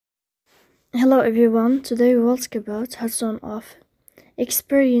Hello everyone, today we will talk about how to turn off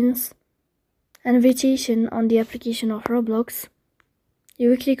experience an invitation on the application of Roblox. You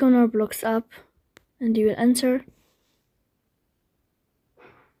will click on Roblox app and you will enter.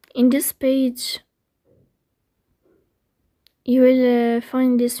 In this page, you will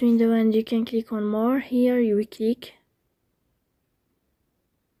find this window and you can click on more. Here you will click.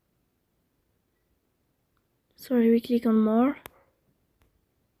 We click on more.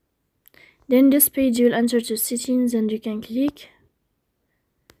 Then this page you will enter to settings and you can click.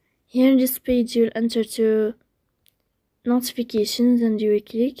 Here in this page you will enter to notifications and you will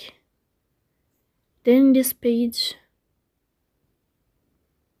click. Then in this page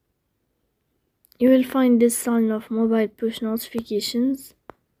you will find this sign of mobile push notifications.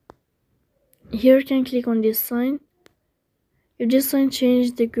 Here you can click on this sign. If this sign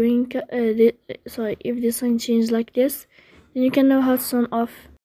change the green if this sign change like this, then you can know how to turn off